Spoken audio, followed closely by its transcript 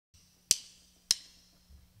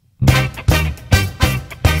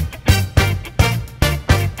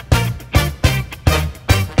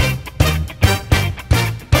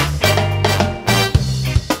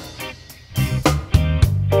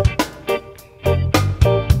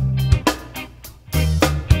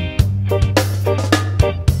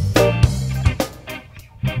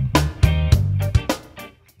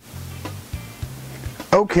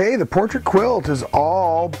Okay, the portrait quilt is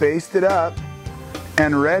all basted up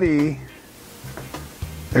and ready.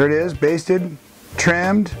 There it is, basted,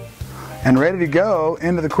 trimmed, and ready to go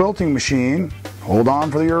into the quilting machine. Hold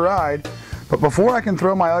on for your ride. But before I can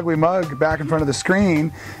throw my ugly mug back in front of the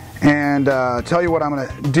screen and tell you what I'm going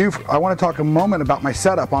to do, I want to talk a moment about my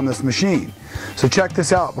setup on this machine. So check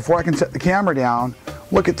this out. Before I can set the camera down,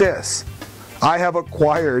 look at this. I have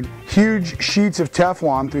acquired huge sheets of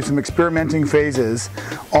Teflon through some experimenting phases.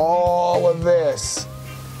 All of this,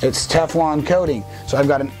 it's Teflon coating. So I've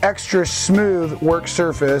got an extra smooth work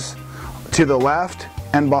surface to the left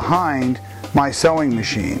and behind my sewing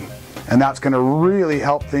machine. And that's going to really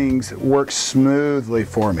help things work smoothly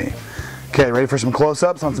for me. Okay, ready for some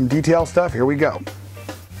close-ups on some detail stuff? Here we go.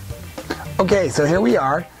 Okay, so here we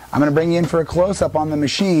are. I'm going to bring you in for a close-up on the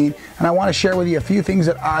machine, and I want to share with you a few things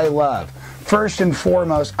that I love. First and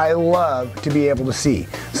foremost, I love to be able to see.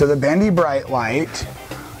 So the bendy bright light,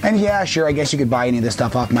 and yeah, sure, I guess you could buy any of this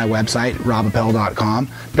stuff off my website, robappel.com.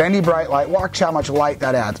 Bendy bright light, watch how much light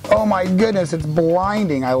that adds. Oh my goodness, it's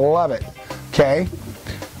blinding. I love it. Okay.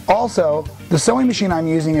 Also, the sewing machine I'm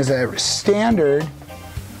using is a standard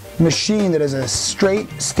machine that is a straight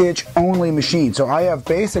stitch only machine. So I have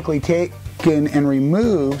basically taken and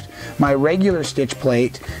removed my regular stitch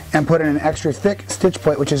plate and put in an extra thick stitch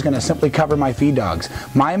plate, which is going to simply cover my feed dogs.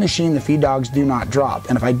 My machine, the feed dogs do not drop,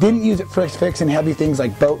 and if I didn't use it for fixing heavy things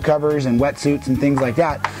like boat covers and wetsuits and things like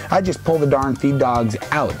that, I'd just pull the darn feed dogs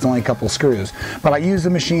out. It's only a couple screws. But I use the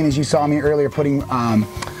machine, as you saw me earlier, putting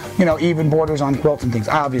you know, even borders on quilts and things.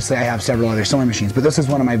 Obviously I have several other sewing machines, but this is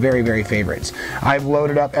one of my very, very favorites. I've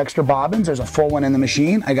loaded up extra bobbins. There's a full one in the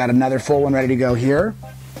machine. I got another full one ready to go here.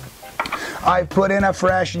 I put in a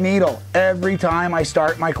fresh needle. Every time I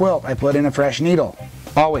start my quilt, I put in a fresh needle.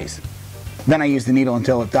 Always. Then I use the needle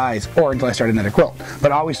until it dies, or until I start another quilt.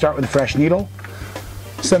 But I always start with a fresh needle.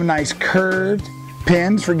 Some nice curved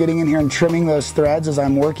pins for getting in here and trimming those threads as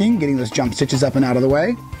I'm working, getting those jump stitches up and out of the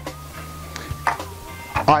way.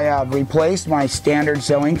 I have replaced my standard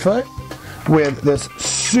sewing foot with this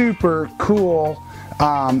super cool,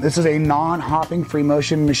 this is a non-hopping free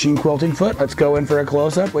motion machine quilting foot. Let's go in for a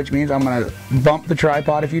close-up, which means I'm going to bump the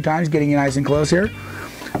tripod a few times, getting you nice and close here.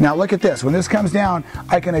 Now look at this. When this comes down,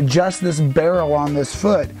 I can adjust this barrel on this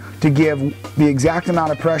foot to give the exact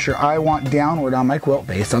amount of pressure I want downward on my quilt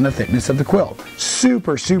based on the thickness of the quilt.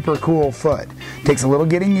 Super, super cool foot. Takes a little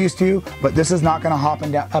getting used to, but this is not going to hop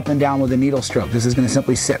up and down with a needle stroke. This is going to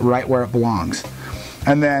simply sit right where it belongs.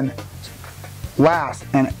 And then last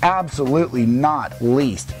and absolutely not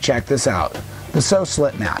least, check this out. The sew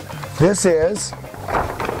slip mat. This is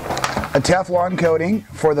a Teflon coating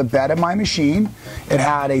for the bed of my machine. It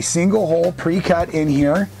had a single hole pre-cut in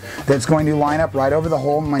here that's going to line up right over the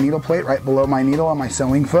hole in my needle plate, right below my needle on my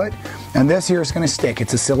sewing foot. And this here is going to stick.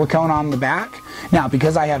 It's a silicone on the back. Now,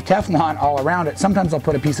 because I have Teflon all around it, sometimes I'll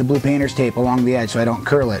put a piece of blue painter's tape along the edge so I don't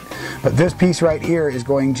curl it. But this piece right here is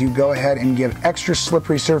going to go ahead and give extra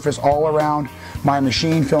slippery surface all around my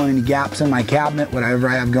machine, filling any gaps in my cabinet, whatever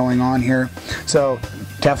I have going on here. So,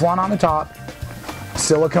 Teflon on the top,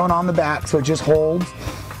 silicone on the back so it just holds.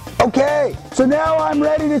 Okay, so now I'm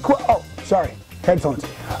ready to quilt. Oh, sorry, headphones.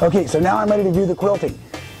 Okay, so now I'm ready to do the quilting.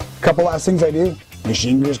 Couple last things I do.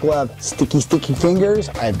 Machine grease glove, sticky, sticky fingers.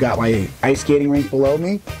 I've got my ice skating rink below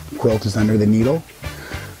me. Quilt is under the needle.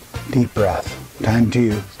 Deep breath. Time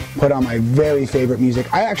to put on my very favorite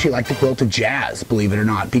music. I actually like to quilt to jazz, believe it or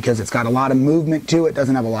not, because it's got a lot of movement to it,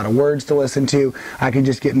 doesn't have a lot of words to listen to. I can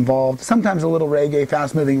just get involved. Sometimes a little reggae,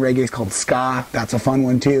 fast-moving reggae is called ska. That's a fun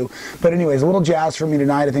one too. But anyways, a little jazz for me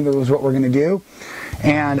tonight. I think it was what we're going to do.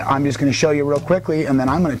 And I'm just going to show you real quickly, and then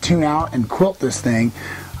I'm going to tune out and quilt this thing.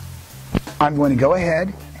 I'm going to go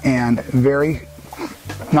ahead and very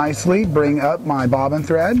nicely bring up my bobbin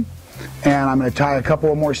thread, and I'm going to tie a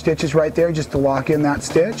couple of more stitches right there just to lock in that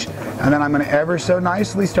stitch, and then I'm going to ever so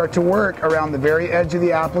nicely start to work around the very edge of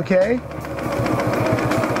the applique,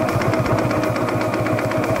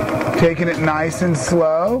 taking it nice and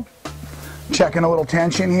slow, checking a little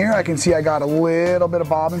tension here. I can see I got a little bit of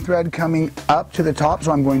bobbin thread coming up to the top,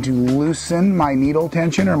 so I'm going to loosen my needle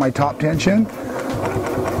tension or my top tension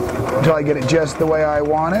until I get it just the way I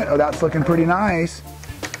want it. Oh, that's looking pretty nice.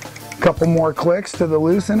 Couple more clicks to the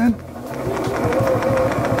loosening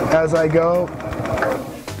as I go.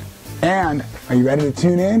 And are you ready to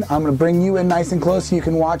tune in? I'm going to bring you in nice and close so you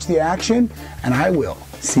can watch the action, and I will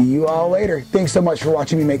see you all later. Thanks so much for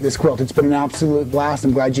watching me make this quilt. It's been an absolute blast.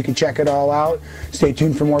 I'm glad you could check it all out. Stay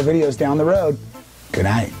tuned for more videos down the road. Good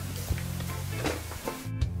night.